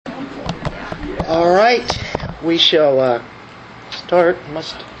All right, we shall start.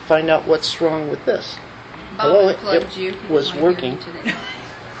 Must find out what's wrong with this. Hello, it you. Was working.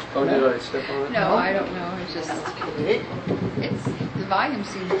 Oh, did I step on it? No, I don't know. It's just the volume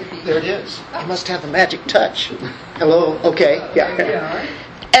seems to be. There it is. You must have the magic touch. Hello. Okay. Yeah.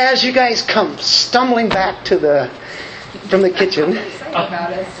 As you guys come stumbling back from the kitchen.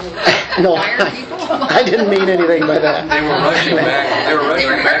 No, I didn't mean anything by that. They were rushing back. They were rushing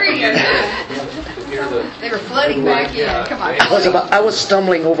back. They were flooding back in. Come on. I was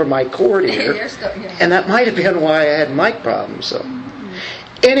stumbling over my cord here, and that might have been why I had mic problems. So,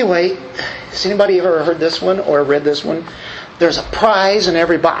 anyway, has anybody ever heard this one or read this one? There's a prize in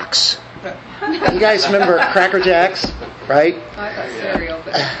every box. You guys remember Cracker Jacks, right? I thought cereal,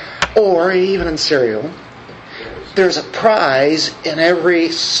 but... Or even in cereal. There's a prize in every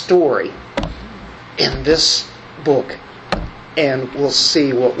story in this book, and we'll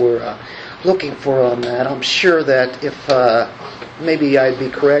see what we're looking for on that. I'm sure that if maybe I'd be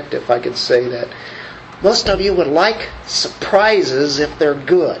correct if I could say that most of you would like surprises if they're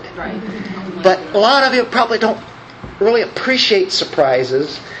good. Right. But a lot of you probably don't really appreciate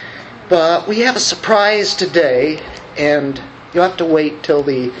surprises. But we have a surprise today, and you'll have to wait till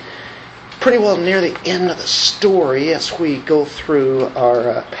pretty well near the end of the story as we go through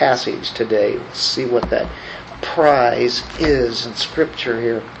our passage today. We'll see what that prize is in Scripture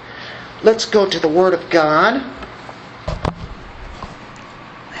here. Let's go to the Word of God.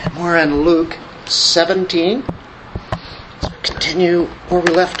 And we're in Luke 17. Let's continue where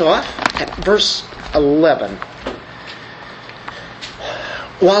we left off at verse 11.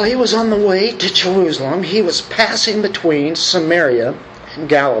 While he was on the way to Jerusalem, he was passing between Samaria and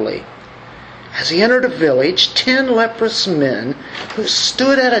Galilee. As he entered a village, 10 leprous men who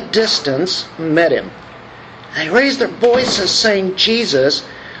stood at a distance met him. They raised their voices saying, "Jesus,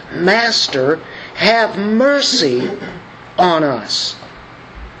 Master, have mercy on us."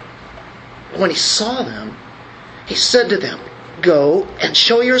 When he saw them, he said to them, "Go and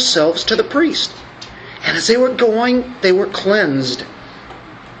show yourselves to the priest." And as they were going, they were cleansed.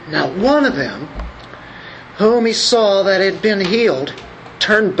 Now one of them, whom he saw that had been healed,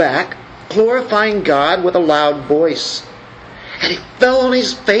 turned back, glorifying God with a loud voice. And he fell on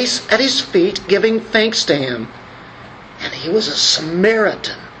his face at his feet, giving thanks to him. And he was a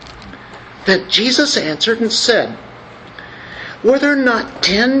Samaritan. Then Jesus answered and said, "Were there not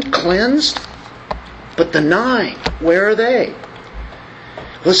 10 cleansed? But the 9, where are they?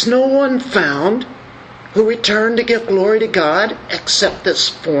 Was no one found who returned to give glory to God except this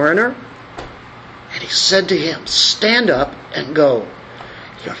foreigner?" And he said to him, "Stand up and go.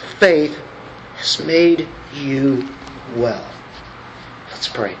 Your faith has made you well." Let's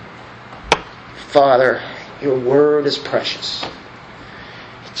pray. Father, your word is precious.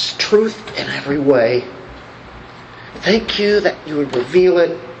 It's truth in every way. Thank you that you would reveal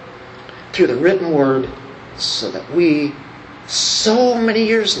it through the written word so that we, so many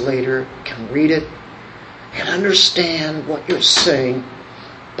years later, can read it and understand what you're saying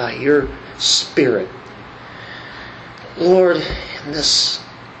by your Spirit. Lord, in this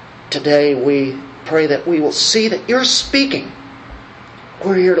today we pray that we will see that you're speaking.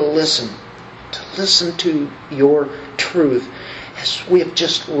 We're here to listen to your truth as we have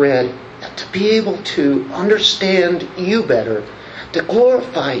just read, and to be able to understand you better, to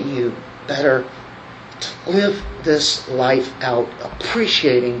glorify you better, to live this life out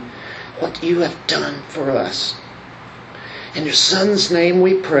appreciating what you have done for us. In your Son's name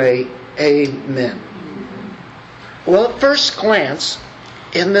we pray, amen. Well, at first glance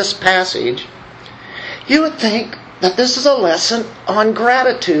in this passage, you would think that this is a lesson on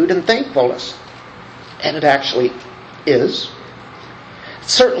gratitude and thankfulness. And it actually is.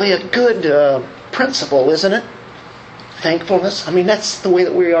 It's certainly a good principle, isn't it? Thankfulness. I mean, that's the way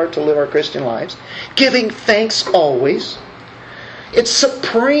that we are to live our Christian lives. Giving thanks always. It's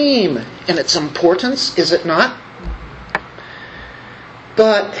supreme in its importance, is it not?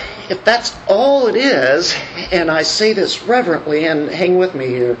 But if that's all it is, and I say this reverently, and hang with me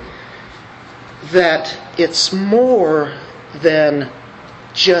here, that it's more than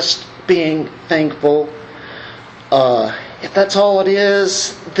just being thankful. If that's all it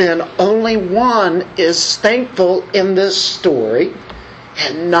is, then only one is thankful in this story,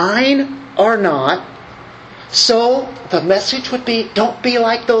 and 9 are not. So the message would be, don't be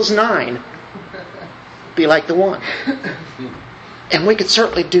like those 9. Be like the one. And we could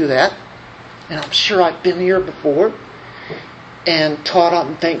certainly do that. And I'm sure I've been here before and taught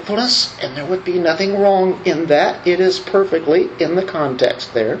on thankfulness, and there would be nothing wrong in that. It is perfectly in the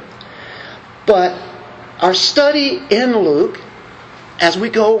context there. But our study in Luke, as we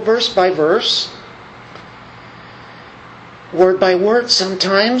go verse by verse, word by word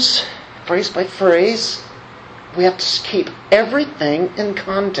sometimes, phrase by phrase. We have to keep everything in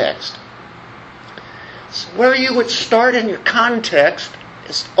context. So where you would start in your context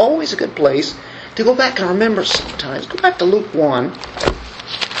is always a good place to go back and remember sometimes. Go back to Luke 1.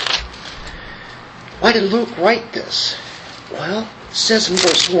 Why did Luke write this? Well, it says in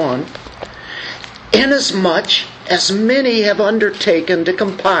verse 1, "Inasmuch as many have undertaken to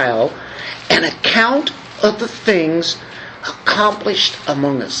compile an account of the things accomplished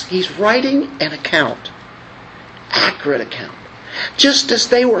among us." He's writing an account. Accurate account. "Just as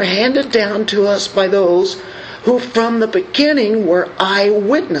they were handed down to us by those who from the beginning were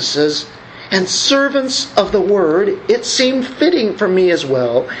eyewitnesses and servants of the word, it seemed fitting for me as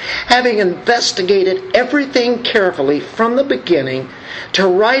well, having investigated everything carefully from the beginning, to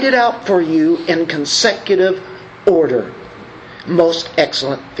write it out for you in consecutive order, most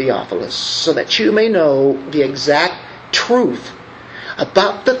excellent Theophilus, so that you may know the exact truth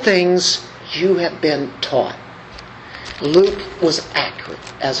about the things you have been taught." Luke was accurate.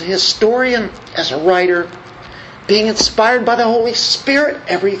 As a historian, as a writer, being inspired by the Holy Spirit,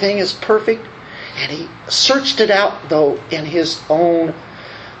 everything is perfect. And he searched it out, though, in his own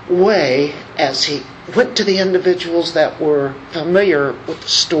way as he went to the individuals that were familiar with the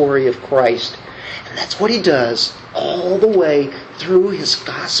story of Christ. And that's what he does all the way through his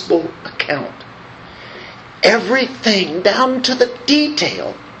gospel account. Everything, down to the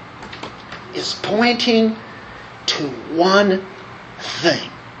detail, is pointing to one thing.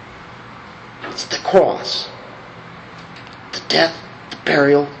 It's the cross. The death, the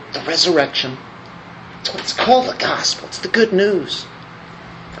burial, the resurrection. That's what it's called, the gospel. It's the good news.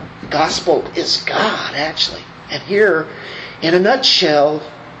 The gospel is God, actually. And here, in a nutshell,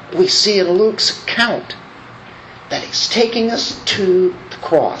 we see in Luke's account that he's taking us to the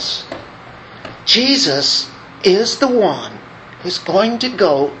cross. Jesus is the one who's going to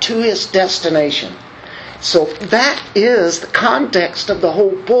go to his destination. So that is the context of the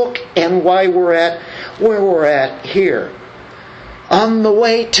whole book and why we're at where we're at here. On the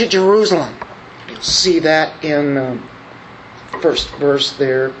way to Jerusalem. You'll see that in the first verse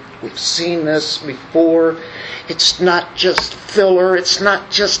there. We've seen this before. It's not just filler. It's not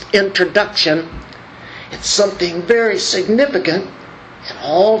just introduction. It's something very significant. And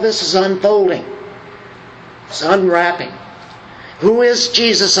all this is unfolding. It's unwrapping. Who is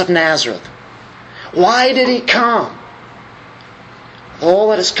Jesus of Nazareth? Why did he come? All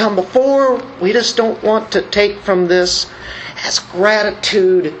that has come before, we just don't want to take from this as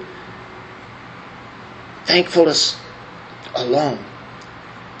gratitude, thankfulness alone.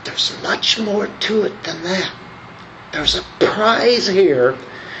 There's much more to it than that. There's a prize here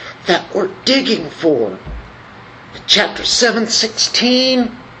that we're digging for. In chapter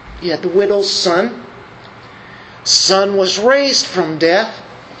 7:16, you had the widow's son. Son was raised from death.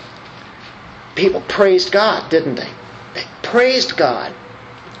 People praised God, didn't they? They praised God.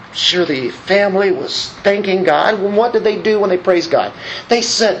 I'm sure the family was thanking God. Well, what did they do when they praised God? They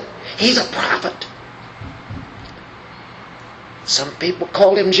said, he's a prophet. Some people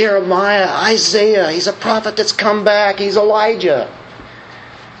called him Jeremiah, Isaiah. He's a prophet that's come back. He's Elijah.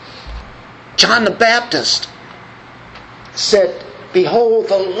 John the Baptist said, "Behold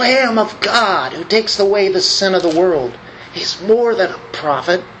the Lamb of God who takes away the sin of the world." He's more than a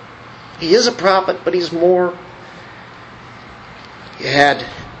prophet. He is a prophet, but he's more. You had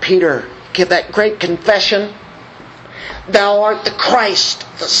Peter give that great confession. "Thou art the Christ,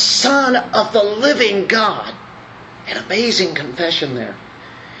 the Son of the living God." An amazing confession there.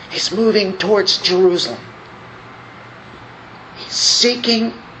 He's moving towards Jerusalem. He's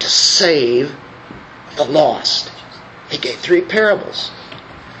seeking to save the lost. He gave 3 parables.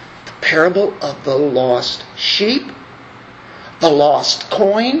 The parable of the lost sheep, the lost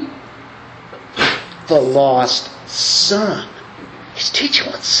coin, the lost son. He's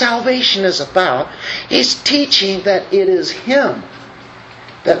teaching what salvation is about. He's teaching that it is him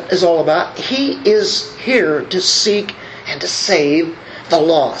that is all about. He is here to seek and to save the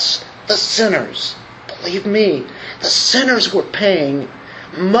lost, the sinners. Believe me, the sinners were paying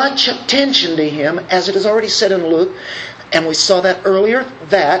much attention to him, as it is already said in Luke, and we saw that earlier,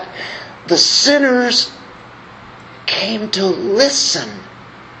 that the sinners came to listen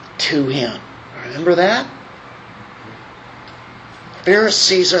to him. Remember that?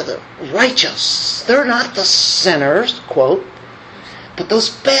 Pharisees are the righteous. They're not the sinners, quote. But those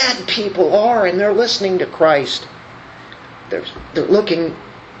bad people are, and they're listening to Christ. They're looking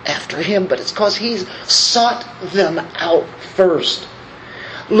after him, but it's because he's sought them out first.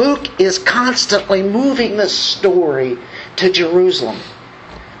 Luke is constantly moving this story to Jerusalem,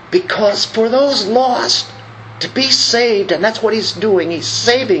 because for those lost, to be saved, and that's what He's doing. He's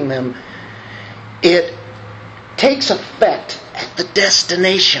saving them. It takes effect at the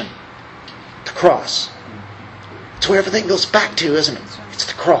destination, the cross. It's where everything goes back to, isn't it? It's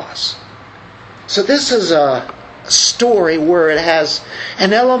the cross. So this is a story where it has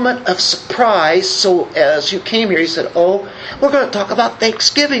an element of surprise. So as you came here, you said, oh, we're going to talk about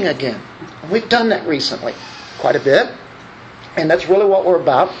Thanksgiving again. And we've done that recently, quite a bit. And that's really what we're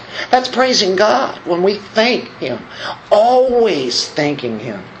about. That's praising God when we thank Him. Always thanking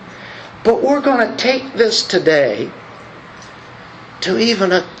Him. But we're going to take this today to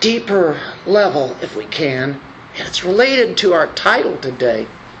even a deeper level, if we can. And it's related to our title today.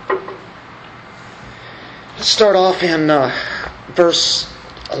 Let's start off in verse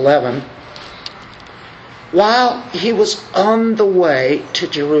 11. While He was on the way to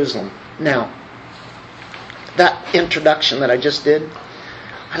Jerusalem. Now, that introduction that I just did,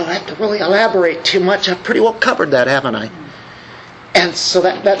 I don't have to really elaborate too much. I've pretty well covered that, haven't I? And so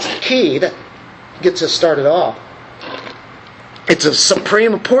that's the key that gets us started off. It's of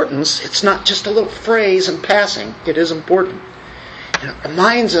supreme importance. It's not just a little phrase in passing. It is important. And it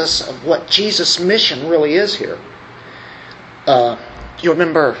reminds us of what Jesus' mission really is here. You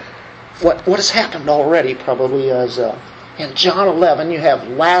remember what has happened already, probably, as in John 11, you have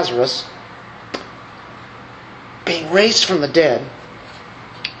Lazarus being raised from the dead.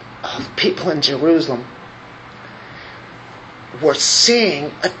 People in Jerusalem were seeing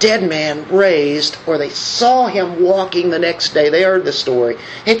a dead man raised, or they saw him walking the next day. They heard the story.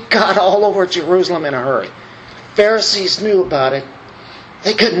 It got all over Jerusalem in a hurry. Pharisees knew about it.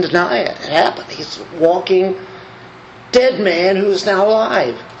 They couldn't deny it. It happened. He's a walking dead man who is now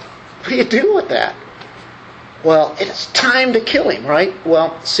alive. What do you do with that? Well, it's time to kill him, right?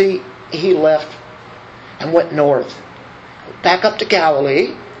 Well, see, he left and went north. Back up to Galilee.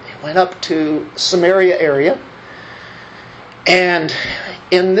 He went up to Samaria area. And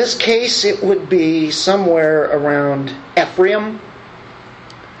in this case, it would be somewhere around Ephraim.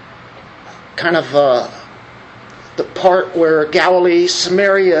 Kind of the part where Galilee,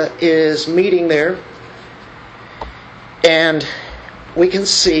 Samaria is meeting there. And we can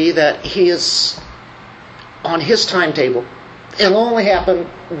see that he is on his timetable. It'll only happen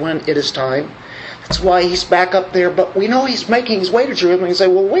when it is time. That's why he's back up there. But we know he's making his way to Jerusalem. And you say,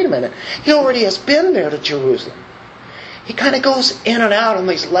 well, wait a minute. He already has been there to Jerusalem. He kind of goes in and out in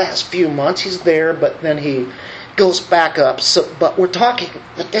these last few months. He's there, but then he goes back up. But we're talking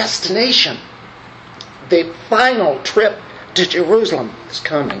the destination. The final trip to Jerusalem is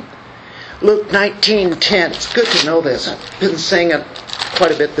coming. Luke 19:10. It's good to know this. I've been saying it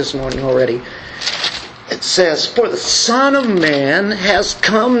quite a bit this morning already. It says, for the Son of Man has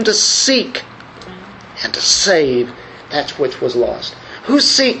come to seek and to save that which was lost. Who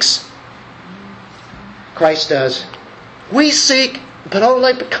seeks? Christ does. We seek, but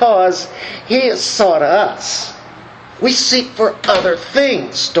only because He has sought us. We seek for other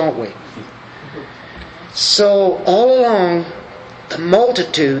things, don't we? So, all along, the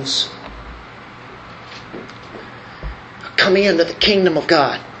multitudes are coming into the kingdom of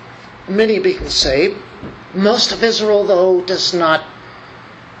God. Many being saved. Most of Israel, though, does not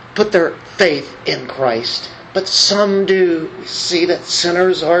put their faith in Christ. But some do. We see that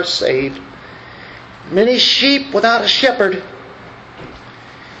sinners are saved. Many sheep without a shepherd.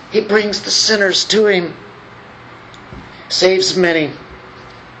 He brings the sinners to Him. Saves many.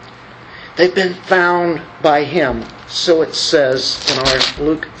 They've been found by Him. So it says in our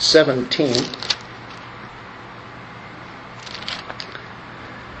Luke 17.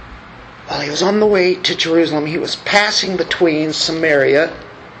 While He was on the way to Jerusalem, He was passing between Samaria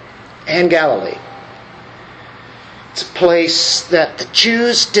and Galilee. It's a place that the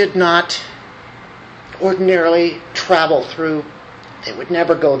Jews did not ordinarily travel through. They would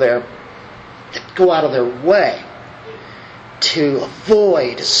never go there. They'd go out of their way to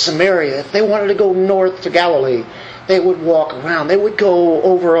avoid Samaria. If they wanted to go north to Galilee, they would walk around. They would go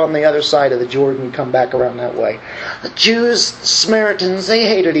over on the other side of the Jordan and come back around that way. The Jews, the Samaritans, they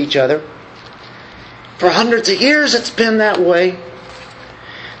hated each other. For hundreds of years it's been that way.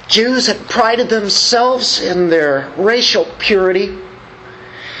 Jews had prided themselves in their racial purity.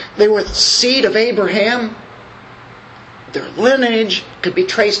 They were the seed of Abraham. Their lineage could be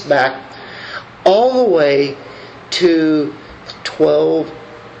traced back all the way to the 12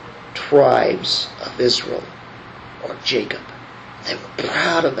 tribes of Israel, or Jacob. They were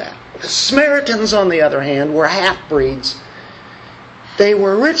proud of that. The Samaritans, on the other hand, were half-breeds. They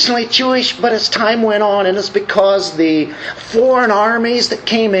were originally Jewish, but as time went on, and it's because the foreign armies that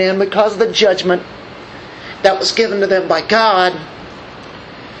came in, because of the judgment that was given to them by God,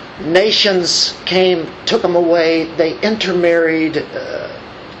 nations came, took them away. They intermarried,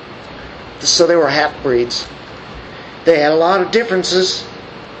 so they were half-breeds. They had a lot of differences.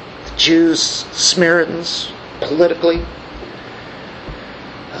 The Jews, Samaritans, politically.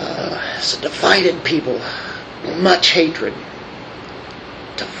 It's a divided people. Much hatred.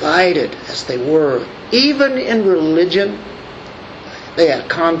 Divided as they were. Even in religion, they had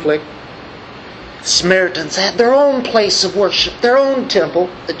conflict. Samaritans had their own place of worship, their own temple.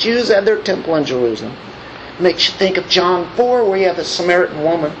 The Jews had their temple in Jerusalem. Makes you think of John 4, where you have a Samaritan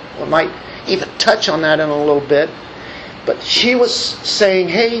woman. We might even touch on that in a little bit. But she was saying,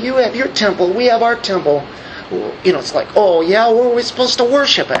 hey, you have your temple, we have our temple. You know, it's like, oh yeah, where are we supposed to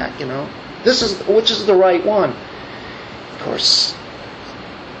worship at? You know, which is the right one? Of course,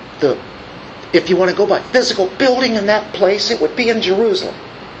 if you want to go by physical building in that place, it would be in Jerusalem.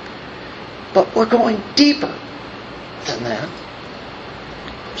 But we're going deeper than that.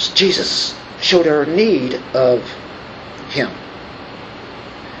 Of course, Jesus showed our need of Him.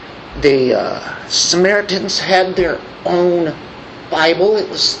 The Samaritans had their own Bible. It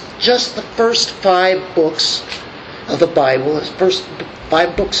was just the first 5 books of the Bible, the first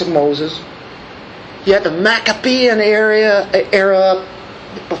 5 books of Moses. You had the Maccabean era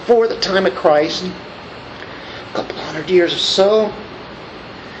before the time of Christ, a couple hundred years or so.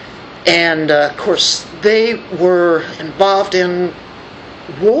 And, of course, they were involved in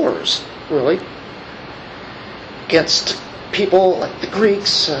wars, really, against people like the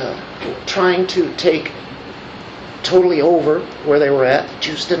Greeks who were trying to take totally over where they were at. The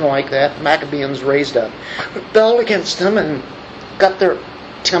Jews didn't like that. The Maccabeans raised up, rebelled against them, and got their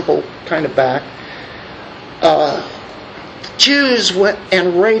temple kind of back. The Jews went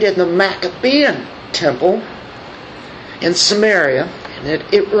and raided the Maccabean temple in Samaria. And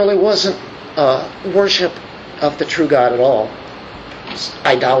it really wasn't worship of the true God at all. It was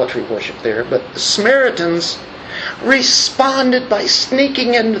idolatry worship there. But the Samaritans responded by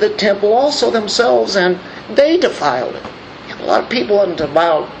sneaking into the temple also themselves, and they defiled it. A lot of people hadn't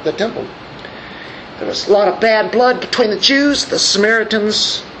defiled the temple. There was a lot of bad blood between the Jews, the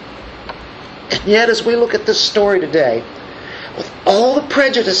Samaritans. And yet, as we look at this story today, with all the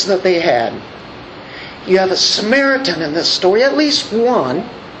prejudice that they had, you have a Samaritan in this story, at least one,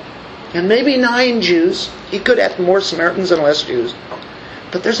 and maybe 9 Jews. You could have more Samaritans and less Jews.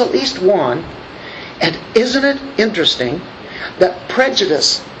 But there's at least one. And isn't it interesting that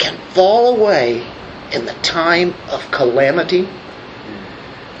prejudice can fall away in the time of calamity?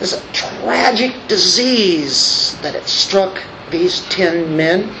 There's a tragic disease that had struck these 10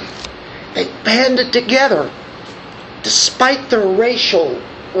 men. They banded together despite their racial,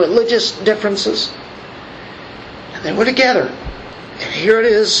 religious differences. They were together. And here it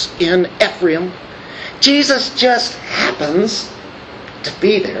is in Ephraim. Jesus just happens to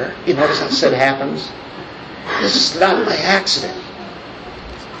be there. You notice I said happens. This is not by accident.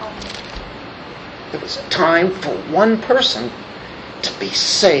 There was a time for one person to be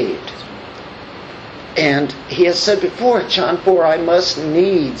saved. And he has said before in John 4, I must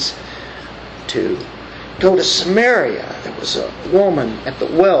needs to go to Samaria. There was a woman at the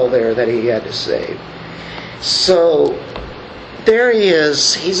well there that he had to save. So there he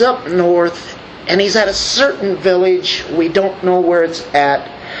is. He's up north, and he's at a certain village. We don't know where it's at.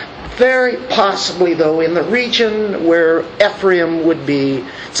 Very possibly, though, in the region where Ephraim would be.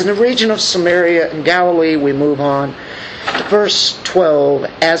 It's in the region of Samaria and Galilee. We move on to verse 12.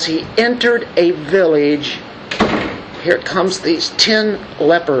 As he entered a village, here comes these 10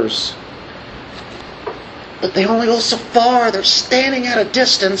 lepers. But they only go so far. They're standing at a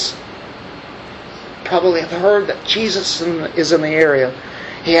distance. Probably have heard that Jesus is in the area.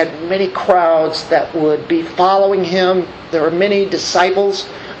 He had many crowds that would be following him. There were many disciples,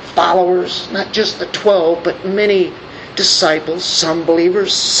 followers, not just the 12, but many disciples, some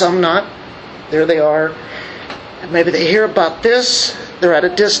believers, some not. There they are. And maybe they hear about this. They're at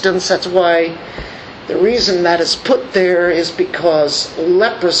a distance. That's why the reason that is put there is because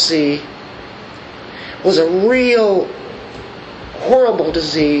leprosy was a real horrible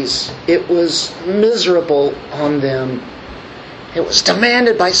disease. It was miserable on them. It was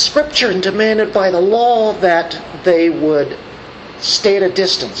demanded by Scripture and demanded by the law that they would stay at a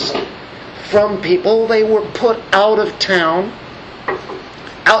distance from people. They were put out of town,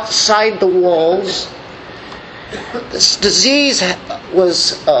 outside the walls. This disease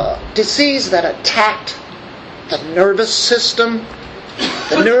was a disease that attacked the nervous system.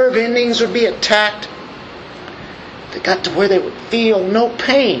 The nerve endings would be attacked. They got to where they would feel no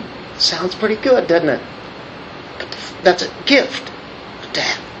pain. Sounds pretty good, doesn't it? But that's a gift, to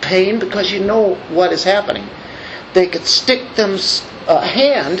have pain, because you know what is happening. they could stick them a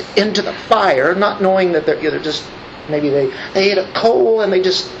hand into the fire, not knowing that they're either just, maybe they ate a coal and they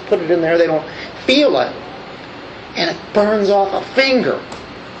just put it in there, they don't feel it, and it burns off a finger.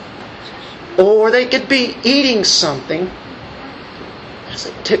 Or they could be eating something as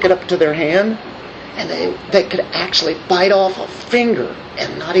they took it up to their hand, and they could actually bite off a finger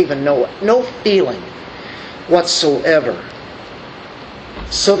and not even know it. No feeling whatsoever.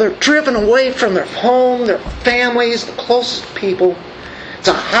 So they're driven away from their home, their families, the closest people. It's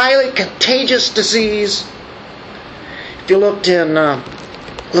a highly contagious disease. If you looked in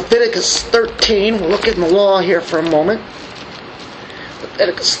Leviticus 13, we'll look in the law here for a moment.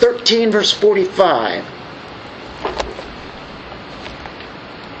 Leviticus 13, verse 45.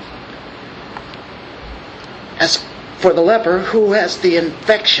 As for the leper who has the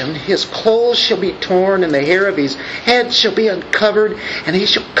infection, his clothes shall be torn, and the hair of his head shall be uncovered, and he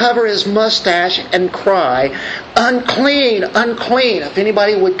shall cover his mustache and cry, "Unclean, unclean." If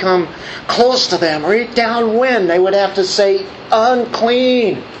anybody would come close to them or eat downwind, they would have to say,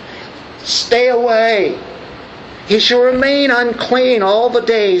 "Unclean. Stay away." He shall remain unclean all the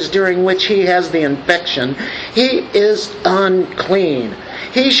days during which he has the infection. He is unclean.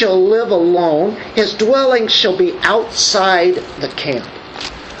 He shall live alone. His dwelling shall be outside the camp.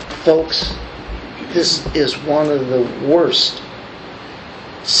 Folks, this is one of the worst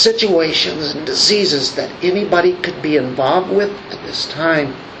situations and diseases that anybody could be involved with at this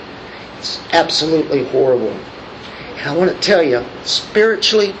time. It's absolutely horrible. And I want to tell you,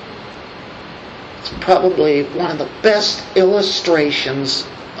 spiritually, it's probably one of the best illustrations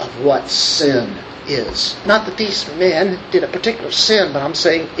of what sin is. Not that these men did a particular sin, but I'm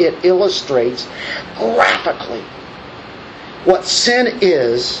saying it illustrates graphically what sin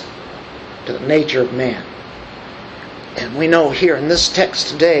is to the nature of man. And we know here in this text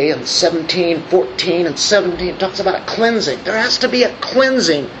today, in 17, 14, and 17, it talks about a cleansing. There has to be a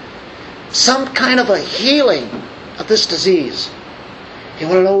cleansing, some kind of a healing of this disease. You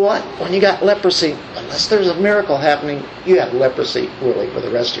want to know what? When you got leprosy, unless there's a miracle happening, you have leprosy really for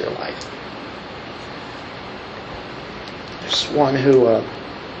the rest of your life. There's one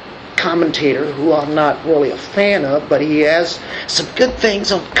commentator who I'm not really a fan of, but he has some good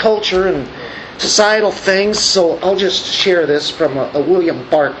things on culture and societal things, so I'll just share this from a William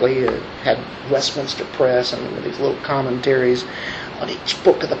Barclay, who had Westminster Press, and these little commentaries on each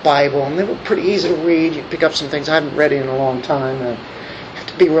book of the Bible, and they were pretty easy to read. You pick up some things I haven't read in a long time, and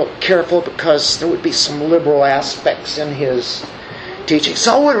to be real careful because there would be some liberal aspects in his teaching.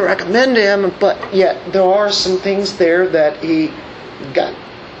 So I would recommend him, but yet there are some things there that he got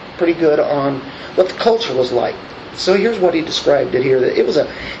pretty good on what the culture was like. So here's what he described it here. That it was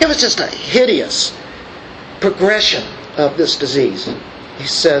just a hideous progression of this disease. He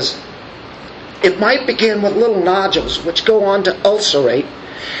says, it might begin with little nodules which go on to ulcerate.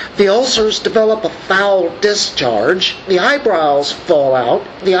 The ulcers develop a foul discharge. The eyebrows fall out.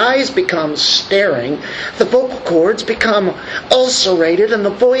 The eyes become staring. The vocal cords become ulcerated, and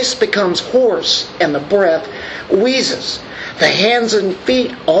the voice becomes hoarse, and the breath wheezes. The hands and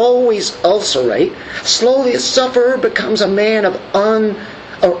feet always ulcerate. Slowly the sufferer becomes a man of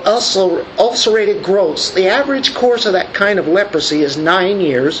ulcerated growths. The average course of that kind of leprosy is 9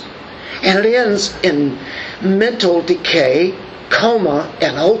 years, and it ends in mental decay, coma,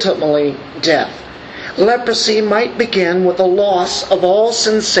 and ultimately death. Leprosy might begin with a loss of all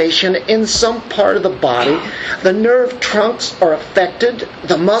sensation in some part of the body. The nerve trunks are affected.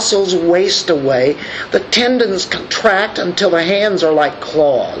 The muscles waste away. The tendons contract until the hands are like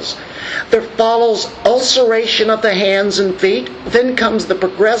claws. There follows ulceration of the hands and feet. Then comes the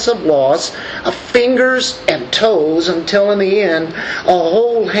progressive loss of fingers and toes until in the end a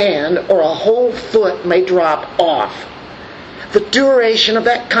whole hand or a whole foot may drop off. The duration of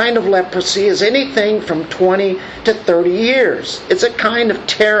that kind of leprosy is anything from 20 to 30 years. It's a kind of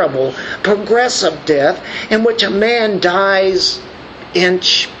terrible, progressive death in which a man dies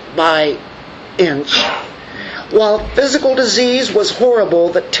inch by inch. While physical disease was horrible,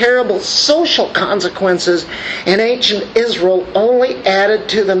 the terrible social consequences in ancient Israel only added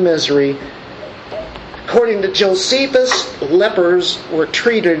to the misery. According to Josephus, lepers were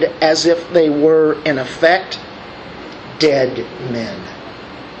treated as if they were, in effect, dead men.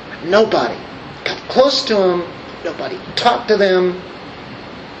 Nobody got close to them. Nobody talked to them.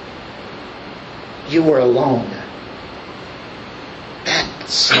 You were alone. That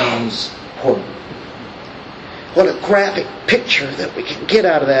sounds horrible. What a graphic picture that we can get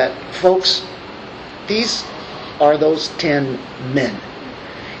out of that. Folks, these are those 10 men.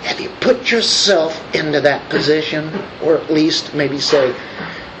 Have you put yourself into that position? Or at least maybe say,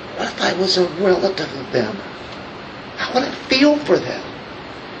 what if I was a relative of them? I want to feel for them.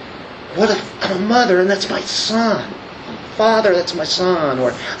 What if I'm a mother and that's my son? I'm a father, that's my son.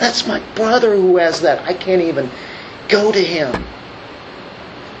 Or that's my brother who has that. I can't even go to him.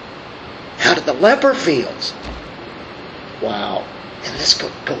 How did the leper feels? Wow. And this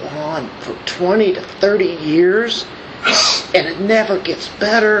could go on for 20 to 30 years. And it never gets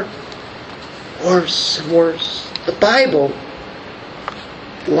better. Worse and worse. The Bible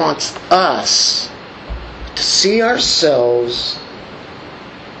wants us to see ourselves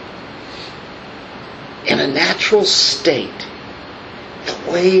in a natural state,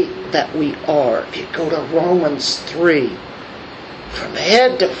 the way that we are. If you go to Romans 3, from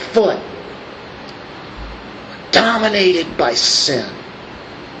head to foot, we're dominated by sin.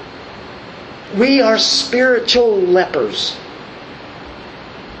 We are spiritual lepers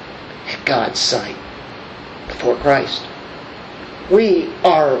in God's sight before Christ. We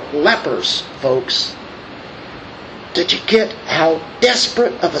are lepers, folks. Did you get how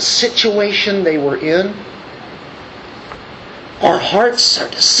desperate of a situation they were in? Our hearts are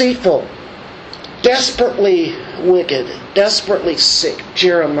deceitful, desperately wicked, desperately sick.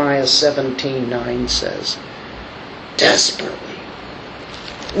 Jeremiah 17:9 says, desperately.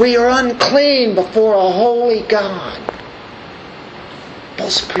 We are unclean before a holy God.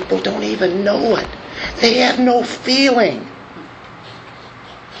 Most people don't even know it. They have no feeling.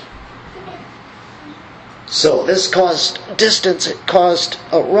 So this caused distance. It caused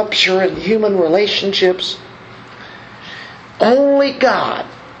a rupture in human relationships. Only God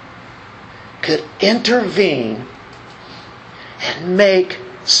could intervene and make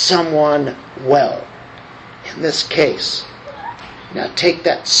someone well. In this case. Now take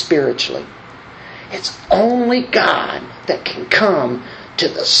that spiritually. It's only God that can come to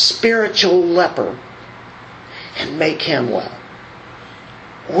the spiritual leper and make him well.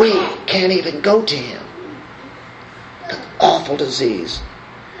 We can't even go to him. An awful disease.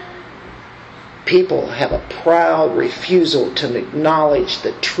 People have a proud refusal to acknowledge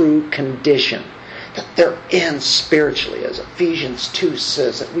the true condition that they're in spiritually, as Ephesians 2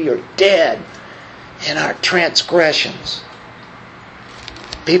 says, that we are dead in our transgressions.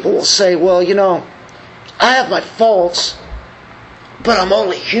 People will say, well, you know, I have my faults, but I'm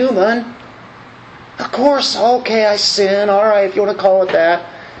only human. Of course, okay, I sin, all right, if you want to call it that.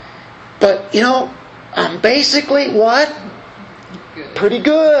 But, you know, I'm basically what? Good. Pretty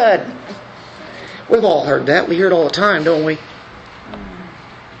good. We've all heard that. We hear it all the time, don't we?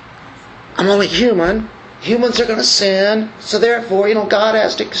 I'm only human. Humans are going to sin. So therefore, you know, God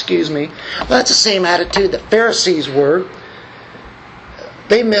has to excuse me. Well, that's the same attitude that Pharisees were.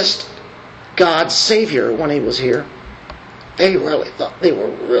 They missed God's Savior when He was here. They really thought they were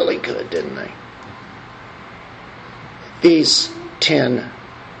really good, didn't they? These 10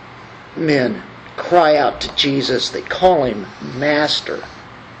 men cry out to Jesus. They call Him Master.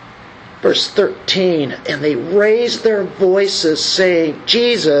 Verse 13, and they raise their voices saying,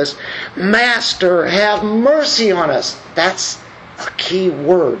 Jesus, Master, have mercy on us. That's a key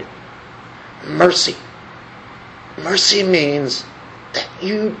word. Mercy. Mercy means that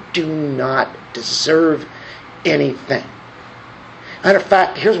you do not deserve anything. Matter of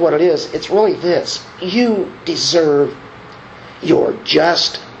fact, here's what it is. It's really this. You deserve your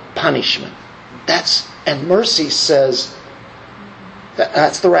just punishment. And mercy says,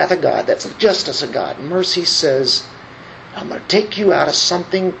 that's the wrath of God. That's the justice of God. Mercy says, I'm going to take you out of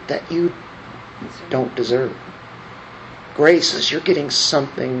something that you don't deserve. Grace is you're getting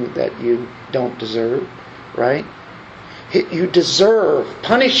something that you don't deserve, right? You deserve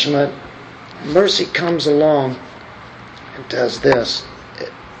punishment. Mercy comes along and does this.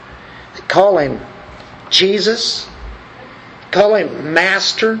 They call Him Jesus. Call Him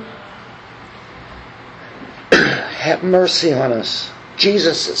Master. Have mercy on us.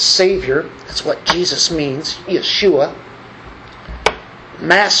 Jesus is Savior. That's what Jesus means. Yeshua.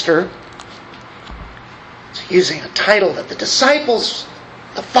 Master. It's using a title that the disciples,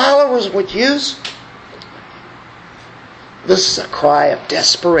 the followers would use. This is a cry of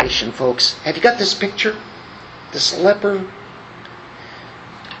desperation, folks. Have you got this picture? This leper.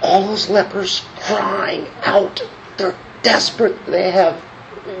 All those lepers crying out. They're desperate. They have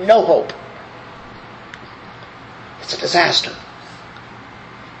no hope. It's a disaster.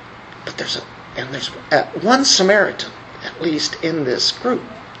 But there's one Samaritan, at least in this group.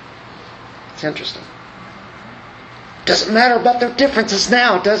 It's interesting. Doesn't matter about their differences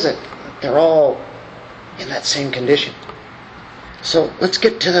now, does it? They're all in that same condition. So let's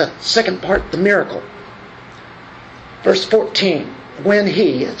get to the second part, the miracle. Verse 14. When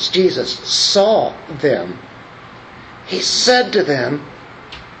He, it's Jesus, saw them, He said to them,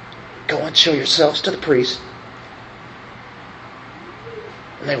 go and show yourselves to the priest.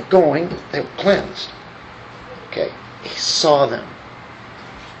 And they were going, they were cleansed. Okay, he saw them.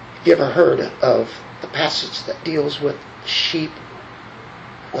 Have you ever heard of the passage that deals with sheep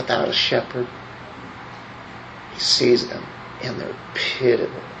without a shepherd? He sees them in their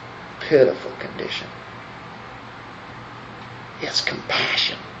pitiful condition. He has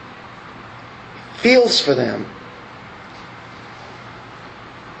compassion. He feels for them.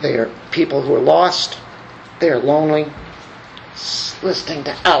 They are people who are lost. They are lonely. Listening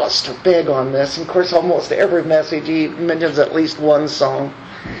to Alistair Begg on this. And of course, almost every message he mentions at least one song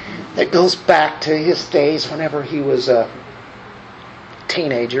that goes back to his days whenever he was a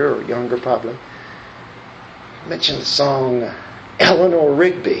teenager or younger, probably. He mentioned the song Eleanor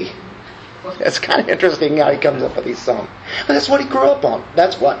Rigby. It's kind of interesting how he comes up with these songs. But that's what he grew up on.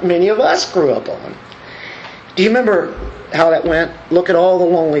 That's what many of us grew up on. Do you remember how that went? Look at all the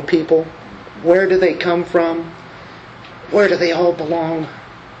lonely people. Where do they come from? Where do they all belong?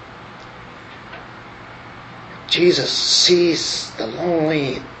 Jesus sees the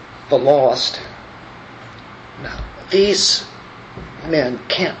lonely, the lost. Now, these men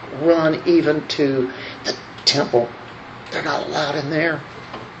can't run even to the temple. They're not allowed in there.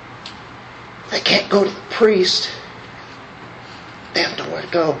 They can't go to the priest. They have nowhere to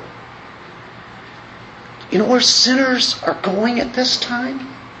go. You know where sinners are going at this time?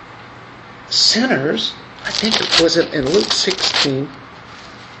 Sinners, I think was it in Luke 16?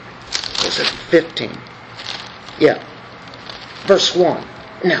 Was it 15? Yeah. Verse 1.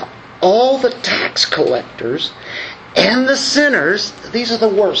 Now, all the tax collectors and the sinners, these are the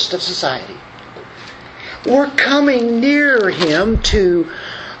worst of society, were coming near him to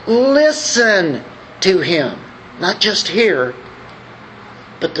listen to him. Not just hear,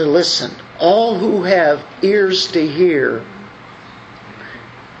 but to listen. All who have ears to hear.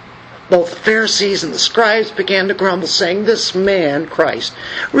 Both the Pharisees and the scribes began to grumble, saying, "This man, Christ,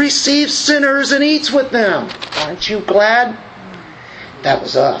 receives sinners and eats with them." Aren't you glad? That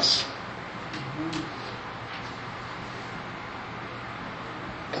was us.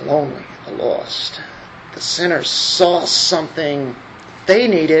 The lonely, the lost. The sinners saw something they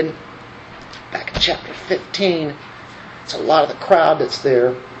needed. Back in chapter 15, it's a lot of the crowd that's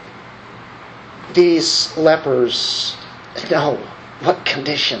there. These lepers know what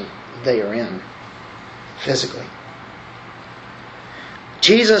condition they are in physically.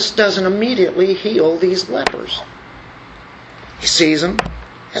 Jesus doesn't immediately heal these lepers. He sees them,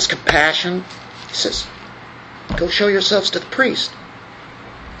 has compassion. He says, "Go show yourselves to the priest."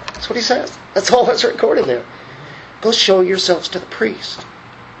 That's what he says. That's all that's recorded there. Go show yourselves to the priest.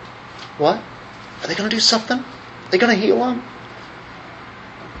 What? Are they going to do something? Are they going to heal them?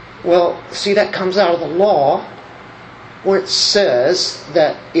 Well, see, that comes out of the law, where it says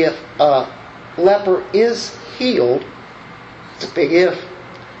that if a leper is healed, it's a big if,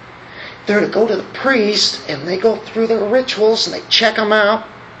 they're to go to the priest and they go through their rituals and they check them out.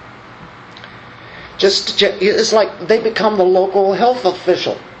 Just to check, it's like they become the local health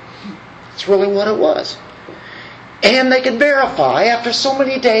official. That's really what it was. And they could verify after so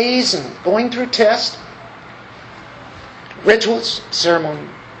many days and going through tests, rituals, ceremony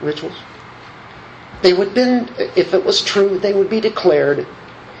rituals, they would been, if it was true, they would be declared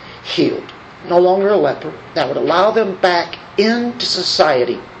healed. No longer a leper. That would allow them back into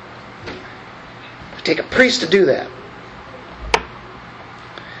society. It would take a priest to do that.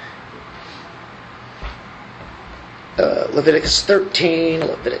 Leviticus 13,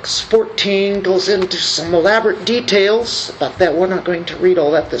 Leviticus 14 goes into some elaborate details about that. We're not going to read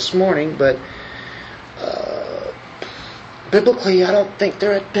all that this morning, but biblically, I don't think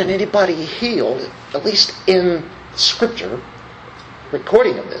there had been anybody healed, at least in Scripture,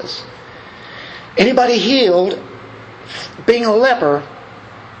 recording of this. Anybody healed, being a leper,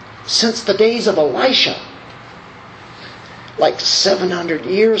 since the days of Elisha, like 700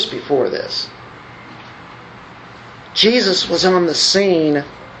 years before this. Jesus was on the scene,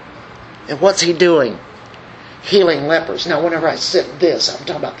 and what's he doing? Healing lepers. Now, whenever I said this, I'm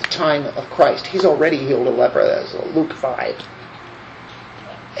talking about the time of Christ. He's already healed a leper. That's Luke 5.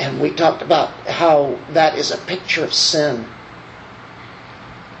 And we talked about how that is a picture of sin.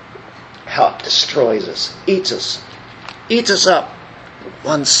 How it destroys us, eats us up,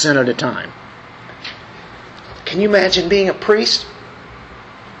 one sin at a time. Can you imagine being a priest?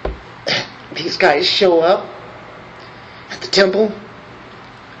 These guys show up at the temple.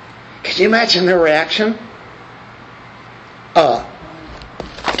 Can you imagine their reaction?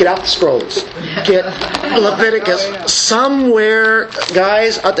 Get out the scrolls. Get Leviticus somewhere,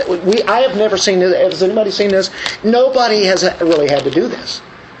 guys. I have never seen this. Has anybody seen this? Nobody has really had to do this.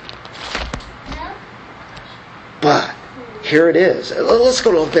 But here it is. Let's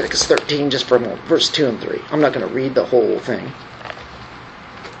go to Leviticus 13 just for a moment. Verse 2 and 3. I'm not going to read the whole thing.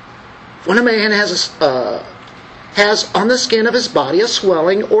 When a man has on the skin of his body a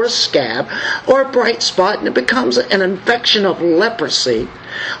swelling or a scab or a bright spot, and it becomes an infection of leprosy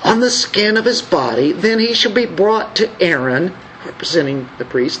on the skin of his body, then he shall be brought to Aaron, representing the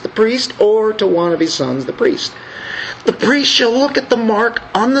priest, or to one of his sons, the priest. The priest shall look at the mark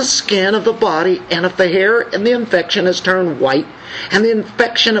on the skin of the body, and if the hair in the infection has turned white, and the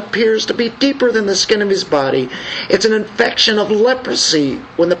infection appears to be deeper than the skin of his body, it's an infection of leprosy.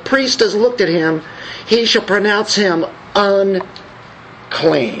 When the priest has looked at him, he shall pronounce him unclean.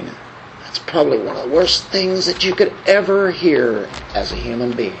 That's probably one of the worst things that you could ever hear as a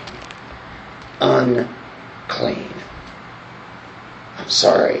human being. Unclean. I'm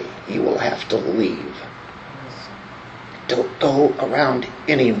sorry, you will have to leave. Don't go around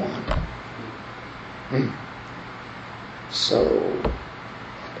anyone. So,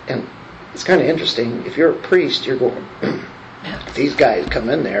 and it's kind of interesting. If you're a priest, you're going, if these guys come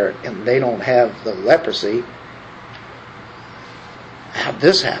in there and they don't have the leprosy, how'd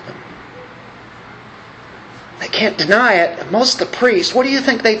this happen? They can't deny it. Most of the priests, what do you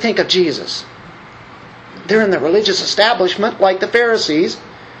think they think of Jesus? They're in the religious establishment like the Pharisees,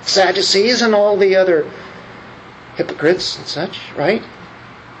 Sadducees, and all the other hypocrites and such, right?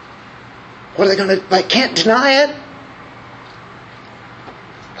 What are they going to, they can't deny it?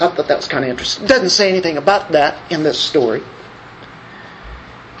 I thought that was kind of interesting. It doesn't say anything about that in this story.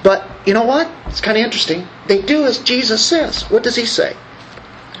 But you know what? It's kind of interesting. They do as Jesus says. What does he say?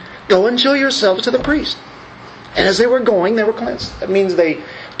 Go and show yourselves to the priest. And as they were going, they were cleansed. That means they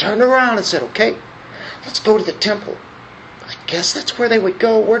turned around and said, okay, let's go to the temple. I guess that's where they would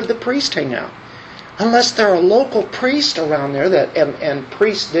go. Where did the priest hang out? Unless there are local priests around there, that and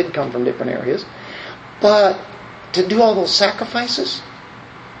priests did come from different areas. But to do all those sacrifices,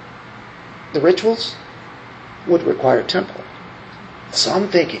 the rituals, would require a temple. So I'm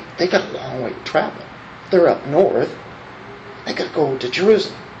thinking, they got a long way to travel. They're up north. They got to go to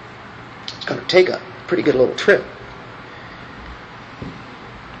Jerusalem. It's going to take a pretty good little trip.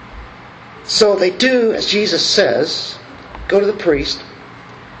 So they do, as Jesus says, go to the priest.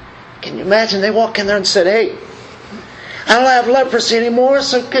 Can you imagine they walk in there and said, hey, I don't have leprosy anymore,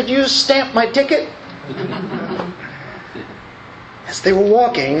 so could you stamp my ticket? As they were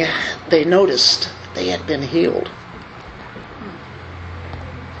walking, they noticed they had been healed.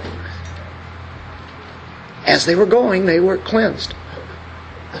 As they were going, they were cleansed.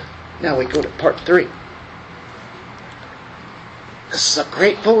 Now we go to part 3. This is a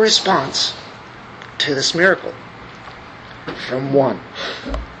grateful response to this miracle from one.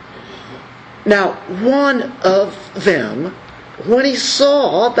 Now, one of them, when he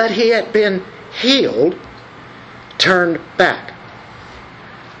saw that he had been healed, turned back,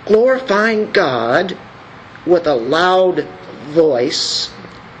 glorifying God with a loud voice,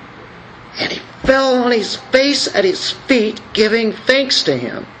 and he fell on his face at his feet, giving thanks to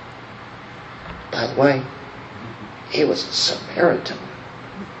him. By the way, he was a Samaritan.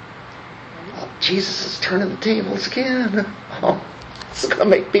 Oh, Jesus is turning the tables again. Oh, it's going to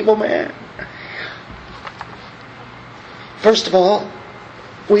make people mad. First of all,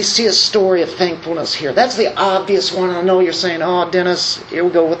 we see a story of thankfulness here. That's the obvious one. I know you're saying, oh, Dennis, here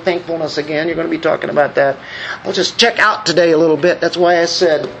we go with thankfulness again. You're going to be talking about that. I'll just check out today a little bit. That's why I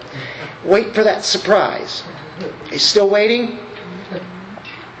said, wait for that surprise. He's still waiting?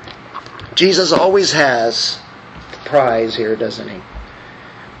 Jesus always has the prize here, doesn't he?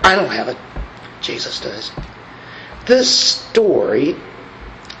 I don't have it. Jesus does. This story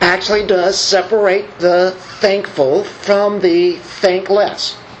actually does separate the thankful from the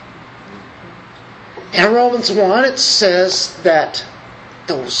thankless. In Romans 1, it says that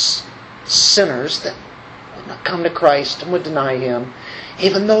those sinners that would not come to Christ and would deny him,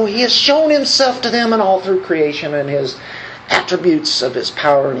 even though he has shown himself to them and all through creation and his attributes of his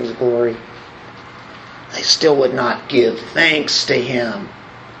power and his glory, they still would not give thanks to him.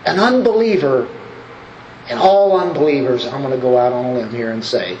 An unbeliever, and all unbelievers, I'm going to go out on a limb here and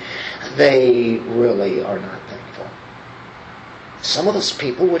say, they really are not thankful. Some of those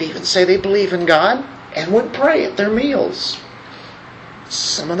people would even say they believe in God and would pray at their meals.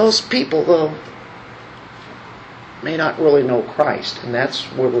 Some of those people, though, may not really know Christ, and that's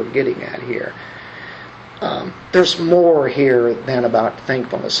where we're getting at here. There's more here than about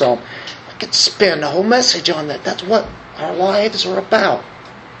thankfulness. So I could spend a whole message on that. That's what our lives are about.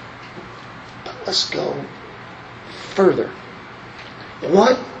 But let's go further.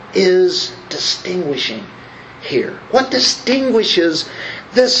 What is distinguishing here? What distinguishes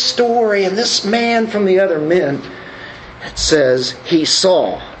this story and this man from the other men It says he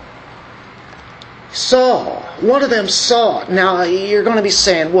saw. Saw. One of them saw. Now you're going to be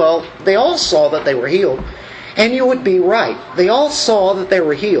saying, well, they all saw that they were healed. And you would be right. They all saw that they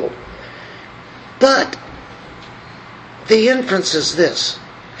were healed. But the inference is this.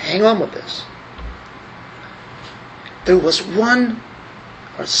 Hang on with this. There was one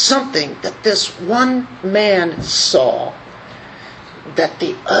or something that this one man saw that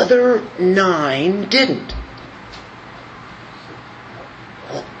the other 9 didn't.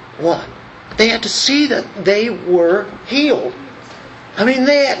 What? They had to see that they were healed. I mean,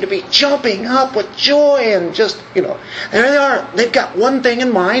 they had to be jumping up with joy and just, there they are. They've got one thing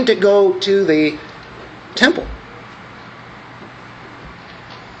in mind, to go to the temple.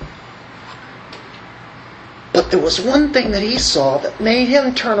 But there was one thing that he saw that made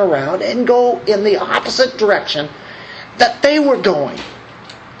him turn around and go in the opposite direction that they were going.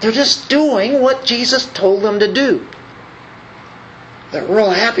 They're just doing what Jesus told them to do. They're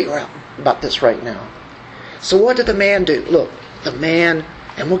real happy about this right now. So what did the man do? Look, the man,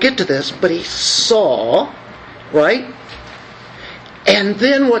 and we'll get to this, but he saw, right? And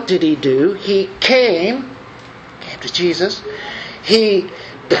then what did he do? He came to Jesus. He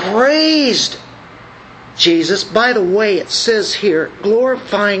praised Jesus. By the way, it says here,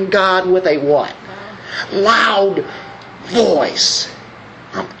 glorifying God with a what? Loud voice.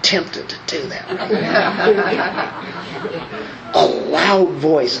 I'm tempted to do that. A loud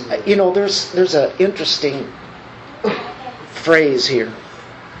voice. There's an interesting phrase here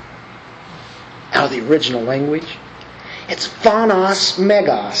out of the original language. It's phonos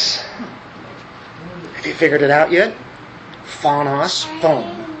megos. Have you figured it out yet? Phonos,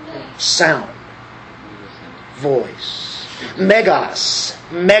 phone, sound, voice. Megos,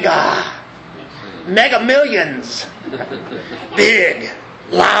 mega millions, big,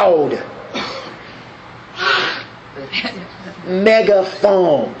 loud.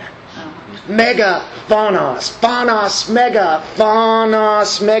 Megaphone. Megaphonos. Phonos, mega.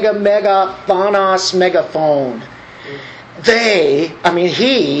 Phonos, mega. Phonos, megaphone.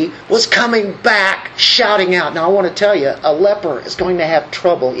 He was coming back shouting out. Now I want to tell you, a leper is going to have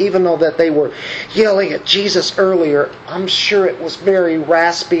trouble. Even though that they were yelling at Jesus earlier, I'm sure it was very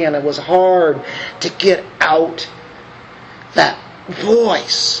raspy and it was hard to get out that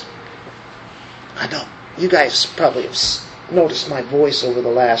voice. I know you guys probably have noticed my voice over the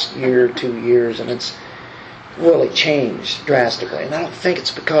last year, 2 years, and it's really changed drastically. And I don't think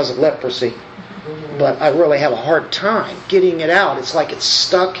it's because of leprosy, but I really have a hard time getting it out. It's like it's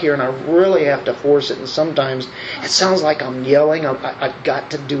stuck here, and I really have to force it. And sometimes it sounds like I'm yelling. I've got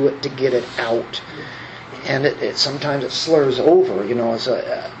to do it to get it out, and it sometimes it slurs over.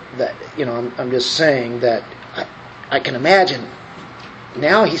 I'm just saying that I can imagine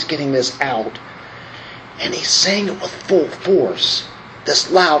now he's getting this out. And he's saying it with full force.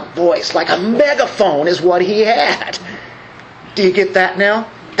 This loud voice, like a megaphone, is what he had. Do you get that now?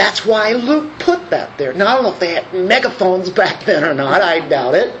 That's why Luke put that there. Now, I don't know if they had megaphones back then or not. I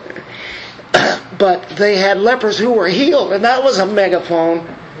doubt it. But they had lepers who were healed, and that was a megaphone.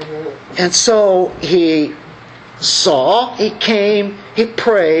 And so he saw, he came, he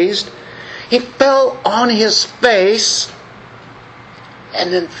praised, he fell on his face,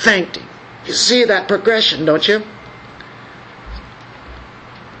 and then thanked him. You see that progression, don't you?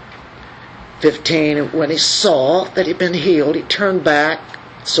 15, when he saw that he'd been healed, he turned back.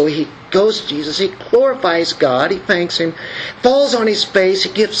 So he goes to Jesus, he glorifies God, he thanks him, falls on his face,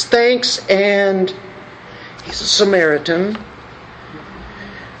 he gives thanks, and he's a Samaritan.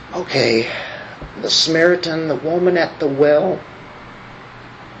 Okay, the Samaritan, the woman at the well.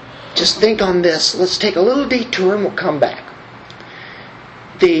 Just think on this. Let's take a little detour and we'll come back.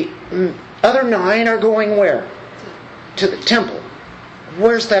 The other 9 are going where? To the temple.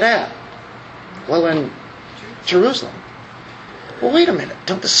 Where's that at? Well, in Jerusalem. Well, wait a minute.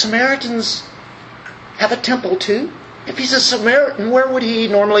 Don't the Samaritans have a temple too? If he's a Samaritan, where would he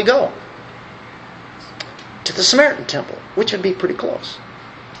normally go? To the Samaritan temple, which would be pretty close.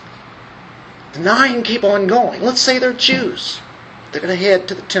 The 9 keep on going. Let's say they're Jews. They're going to head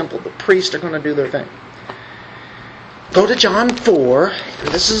to the temple. The priests are going to do their thing. Go to John 4.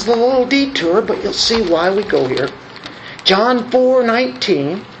 This is the little detour, but you'll see why we go here. John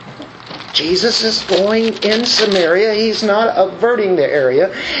 4:19. Jesus is going in Samaria. He's not averting the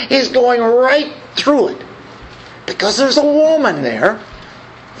area. He's going right through it. Because there's a woman there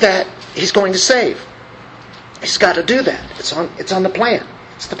that he's going to save. He's got to do that. It's on the plan.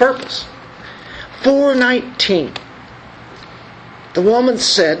 It's the purpose. 4:19. The woman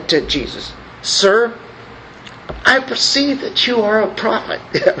said to Jesus, "Sir, I perceive that you are a prophet."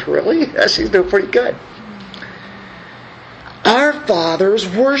 Really? She's doing pretty good. Our fathers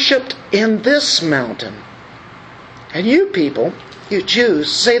worshipped in this mountain. And you people, you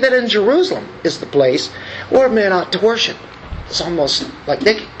Jews, say that in Jerusalem is the place where men ought to worship. It's almost like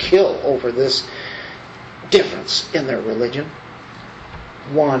they could kill over this difference in their religion.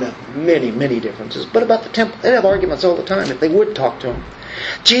 One of many, many differences. But about the temple, they'd have arguments all the time if they would talk to him.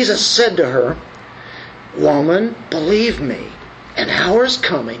 Jesus said to her, Woman, believe me, an hour is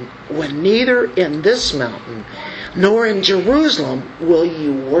coming when neither in this mountain nor in Jerusalem will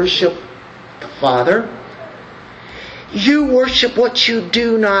you worship the Father. You worship what you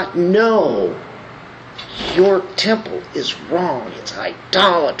do not know. Your temple is wrong. It's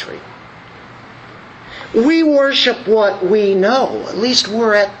idolatry. We worship what we know. At least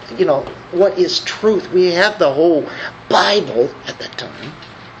we're at, what is truth. We have the whole Bible at that time.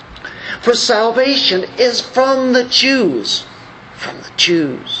 For salvation is from the Jews. From the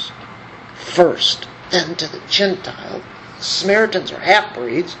Jews first, then to the Gentile. The Samaritans are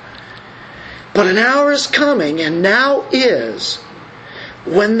half-breeds. But an hour is coming, and now is,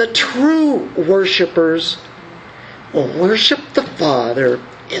 when the true worshipers will worship the Father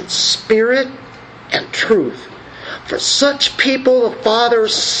in spirit and truth. For such people the Father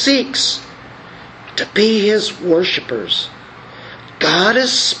seeks to be His worshipers. God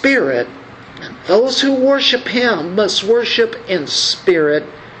is spirit, and those who worship Him must worship in spirit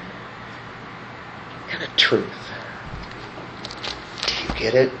and in truth. Do you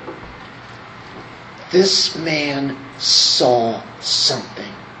get it? This man saw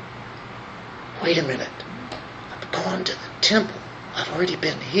something. Wait a minute. I've gone to the temple. I've already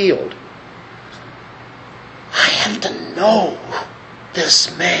been healed. I have to know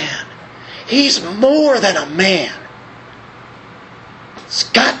this man. He's more than a man. It's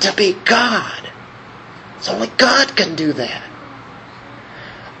got to be God. It's only God can do that.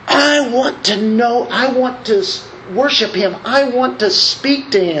 I want to know. I want to worship Him. I want to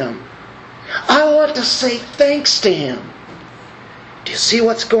speak to Him. I want to say thanks to Him. Do you see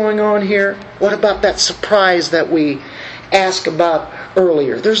what's going on here? What about that surprise that we asked about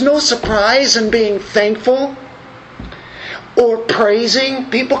earlier? There's no surprise in being thankful or praising.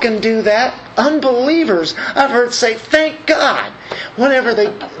 People can do that. Unbelievers, I've heard say, thank God. Whenever they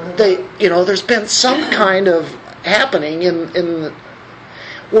there's been some kind of happening in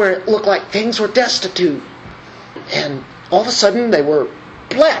where it looked like things were destitute. And all of a sudden they were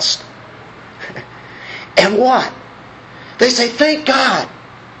blessed. And what? They say, thank God.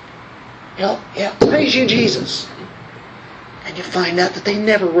 Praise you, Jesus. And you find out that they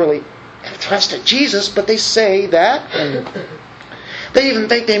never really have trusted Jesus, but they say that, and they even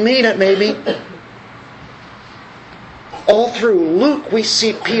think they mean it, maybe. All through Luke, we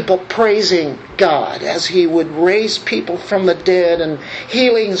see people praising God as He would raise people from the dead and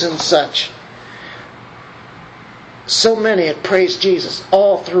healings and such. So many had praised Jesus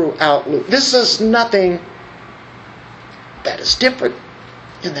all throughout Luke. This is nothing that is different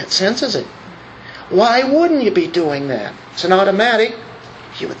in that sense, is it? Why wouldn't you be doing that? It's an automatic,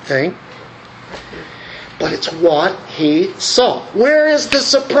 you would think. But it's what he saw. Where is the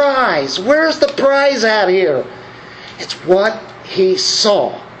surprise? Where's the prize at here? It's what he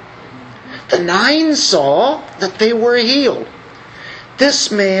saw. The 9 saw that they were healed.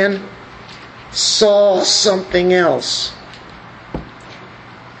 This man saw something else.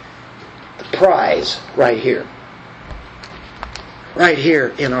 The prize right here. Right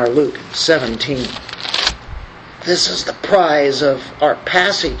here in our Luke 17. This is the prize of our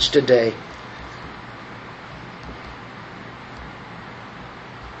passage today.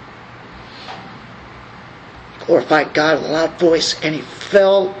 Glorified God with a loud voice, and he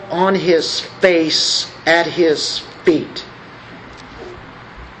fell on his face at his feet.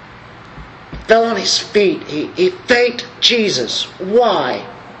 Fell on his feet. He thanked Jesus. Why?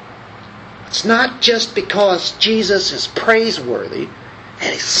 It's not just because Jesus is praiseworthy,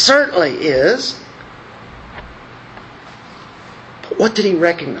 and he certainly is. But what did he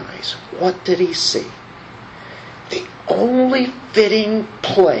recognize? What did he see? The only fitting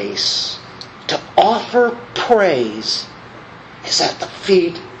place to offer praise is at the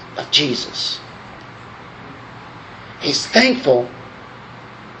feet of Jesus. He's thankful,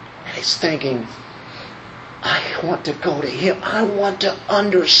 and he's thinking, I want to go to Him. I want to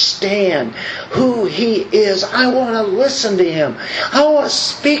understand who He is. I want to listen to Him. I want to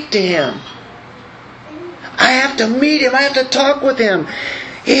speak to Him. I have to meet Him. I have to talk with Him.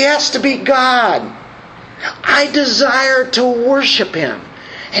 He has to be God. I desire to worship Him.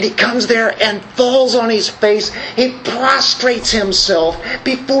 And he comes there and falls on his face. He prostrates himself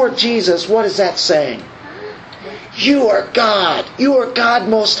before Jesus. What is that saying? You are God. You are God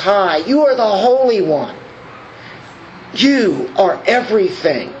Most High. You are the Holy One. You are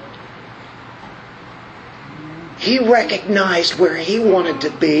everything. He recognized where he wanted to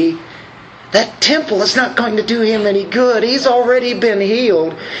be. That temple is not going to do him any good. He's already been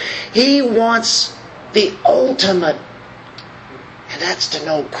healed. He wants the ultimate, and that's to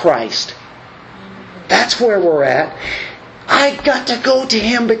know Christ. That's where we're at. I got to go to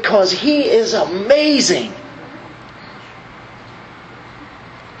Him because He is amazing.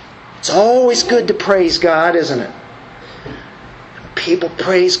 It's always good to praise God, isn't it? People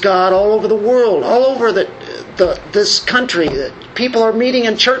praise God all over the world, all over this country. People are meeting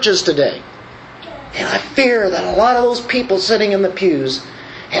in churches today. And I fear that a lot of those people sitting in the pews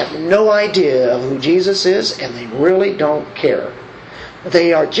have no idea of who Jesus is, and they really don't care.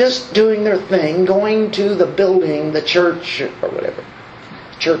 They are just doing their thing, going to the building, the church, or whatever.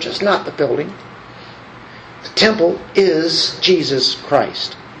 The church is not the building. The temple is Jesus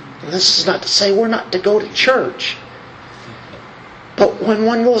Christ. And this is not to say we're not to go to church. But when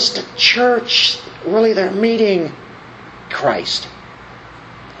one goes to church, really they're meeting Christ.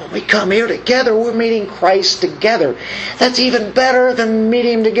 When we come here together, we're meeting Christ together. That's even better than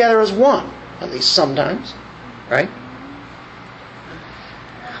meeting Him together as one. At least sometimes. Right?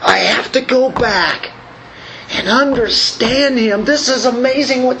 I have to go back and understand Him. This is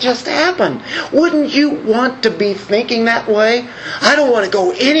amazing what just happened. Wouldn't you want to be thinking that way? I don't want to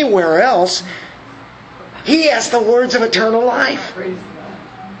go anywhere else. He has the words of eternal life.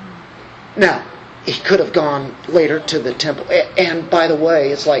 Now, He could have gone later to the temple. And by the way,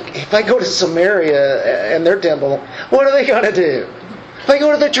 it's like, if I go to Samaria and their temple, what are they going to do? If I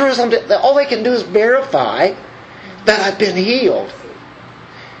go to the Jerusalem, all they can do is verify that I've been healed.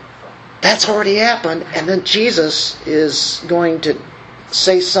 That's already happened. And then Jesus is going to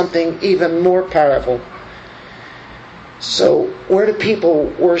say something even more powerful. So, where do people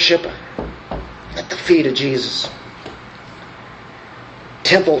worship? At the feet of Jesus.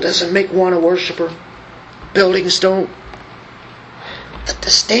 Temple doesn't make one a worshiper. Buildings don't. The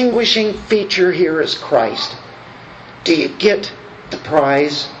distinguishing feature here is Christ. Do you get the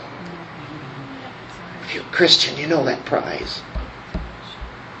prize? If you're a Christian, you know that prize.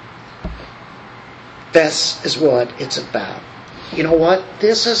 This is what it's about. You know what?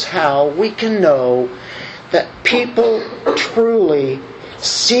 This is how we can know that people truly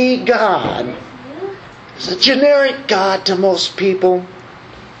see God as a generic God to most people.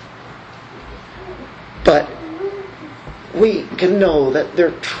 But we can know that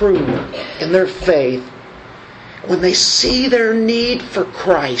they're true in their faith when they see their need for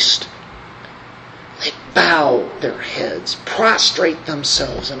Christ. They bow their heads, prostrate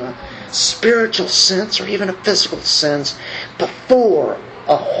themselves in a spiritual sense or even a physical sense before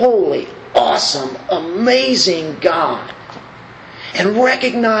a holy, awesome, amazing God, and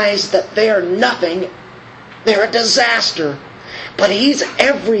recognize that they are nothing, they're a disaster, but He's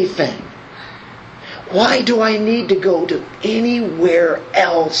everything. Why do I need to go to anywhere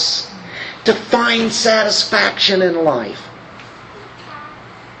else to find satisfaction in life?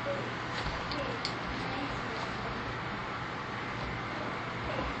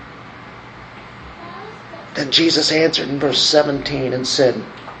 Then Jesus answered in verse 17 and said,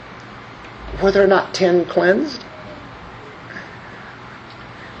 were there not 10 cleansed?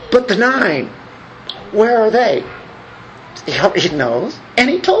 But the 9, where are they? He knows, and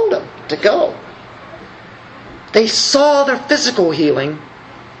He told them to go. They saw their physical healing,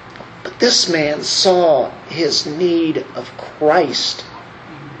 but this man saw his need of Christ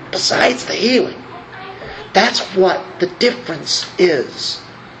besides the healing. That's what the difference is.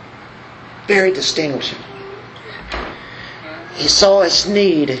 Very distinguishing. He saw his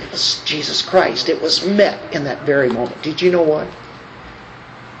need. It was Jesus Christ. It was met in that very moment. Did you know what?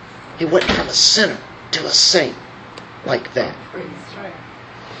 He went from a sinner to a saint like that.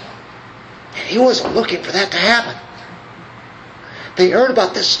 And He wasn't looking for that to happen. They heard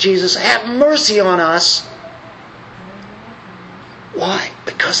about this Jesus. Have mercy on us. Why?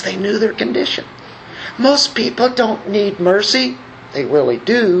 Because they knew their condition. Most people don't need mercy. They really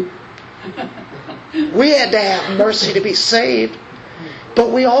do. We had to have mercy to be saved. But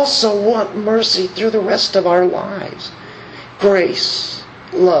we also want mercy through the rest of our lives. Grace,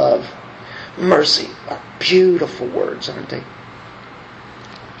 love, mercy are beautiful words, aren't they?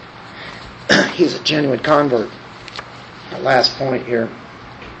 He's a genuine convert. The last point here.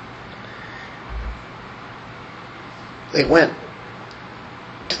 They went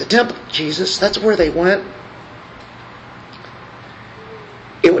to the temple of Jesus. That's where they went.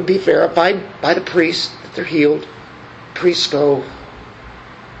 It would be verified by the priest that they're healed. Priests go,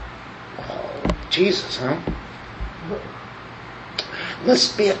 oh, Jesus, huh?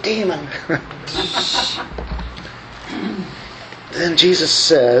 Must be a demon. Then Jesus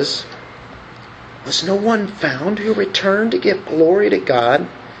says, was no one found who returned to give glory to God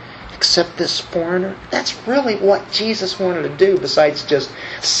except this foreigner? That's really what Jesus wanted to do, besides just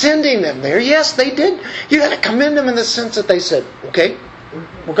sending them there. Yes, they did. You got to commend them in the sense that they said, okay,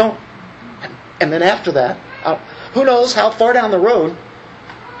 we're going. And then after that, who knows how far down the road,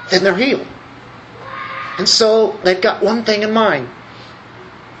 then they're healed. And so they've got one thing in mind.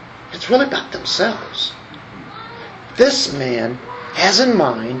 It's really about themselves. This man has in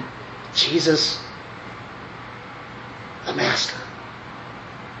mind Jesus, the Master.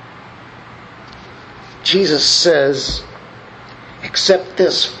 Jesus says, except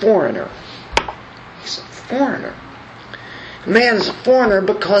this foreigner. He's a foreigner. Man is a foreigner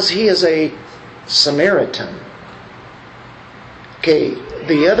because he is a Samaritan. Okay,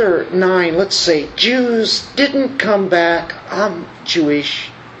 the other 9, let's say, Jews didn't come back. I'm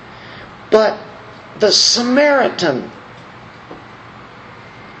Jewish. But the Samaritan,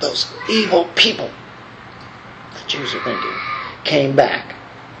 those evil people, the Jews are thinking, came back.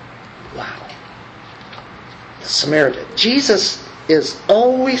 Wow. The Samaritan. Jesus is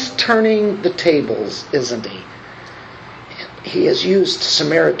always turning the tables, isn't he? He has used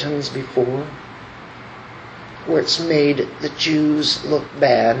Samaritans before, where it's made the Jews look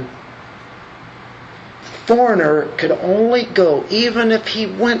bad. The foreigner could only go, even if he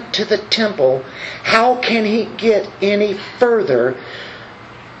went to the temple, how can he get any further?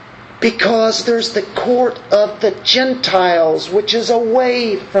 Because there's the court of the Gentiles, which is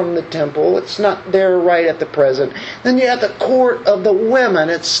away from the temple. It's not there right at the present. Then you have the court of the women.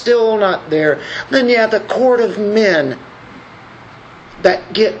 It's still not there. Then you have the court of men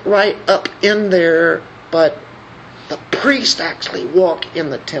that get right up in there, but the priests actually walk in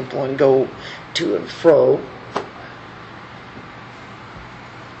the temple and go to and fro.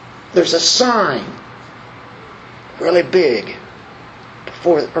 There's a sign, really big,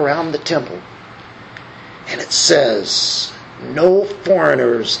 around the temple, and it says, no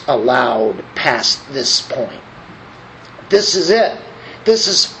foreigners allowed past this point. This is it. This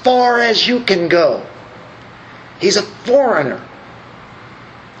is as far as you can go. He's a foreigner.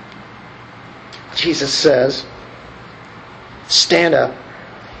 Jesus says, stand up.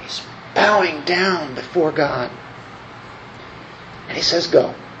 He's bowing down before God. And he says,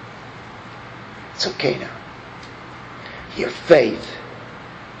 go. It's okay now. Your faith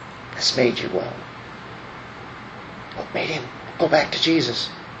has made you well. What made him go back to Jesus?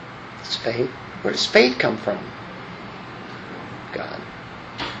 It's faith. Where does faith come from? God.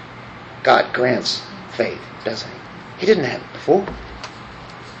 God grants faith, doesn't he? He didn't have it before.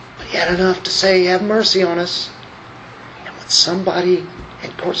 But he had enough to say, have mercy on us. And when somebody,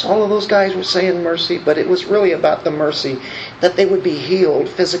 and of course all of those guys were saying mercy, but it was really about the mercy that they would be healed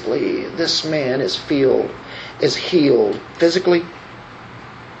physically. This man is healed physically,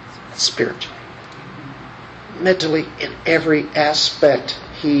 spiritually, mentally, in every aspect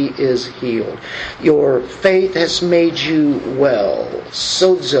he is healed. Your faith has made you well.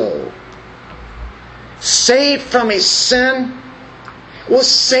 Sozo. Saved from his sin, was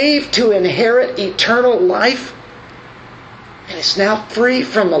saved to inherit eternal life, and is now free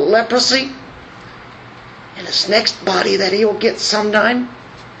from a leprosy in his next body that he will get sometime,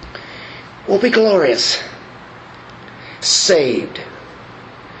 will be glorious. Saved.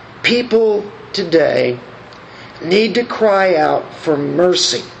 People today need to cry out for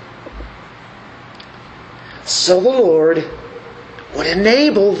mercy, so the Lord would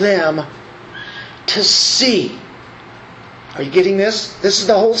enable them to see. Are you getting this? This is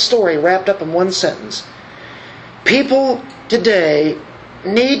the whole story wrapped up in one sentence. People today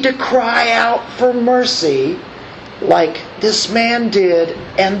need to cry out for mercy like this man did,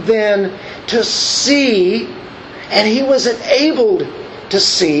 and then to see, and he was enabled to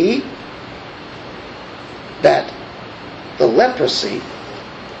see that the leprosy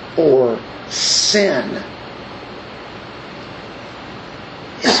or sin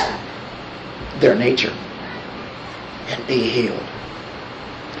is their nature, and be healed.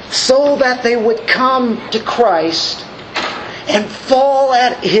 So that they would come to Christ and fall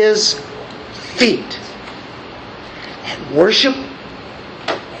at his feet and worship,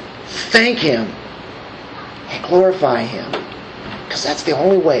 thank him, and glorify him. Because that's the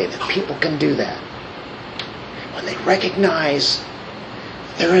only way that people can do that. When they recognize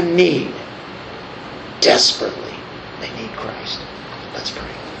they're in need, desperately, they need Christ. Let's pray.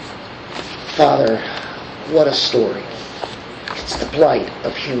 Father, what a story. It's the plight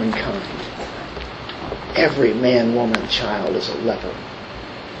of humankind. Every man, woman, child is a leper.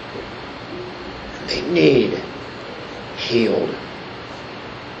 And they need healed.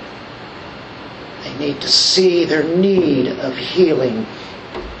 They They need to see their need of healing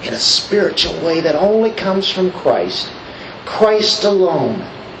in a spiritual way that only comes from Christ. Christ alone.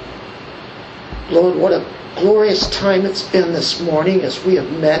 Lord, what a glorious time it's been this morning as we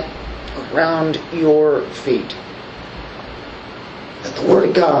have met around your feet. That the Word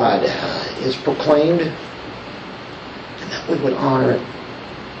of God is proclaimed, and that we would honor it.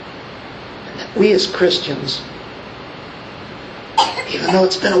 And that we as Christians, even though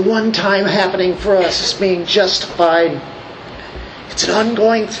it's been a one-time happening for us as being justified, it's an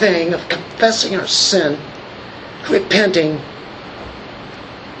ongoing thing of confessing our sin, repenting,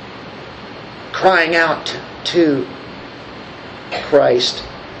 crying out to Christ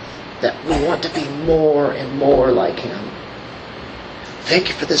that we want to be more and more like Him. Thank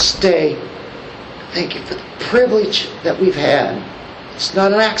you for this day. Thank you for the privilege that we've had. It's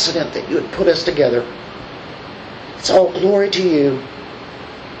not an accident that you had put us together. It's all glory to you.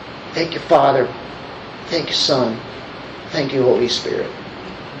 Thank you, Father. Thank you, Son. Thank you, Holy Spirit.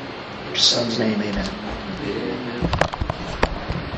 In your Son's name, amen. Amen.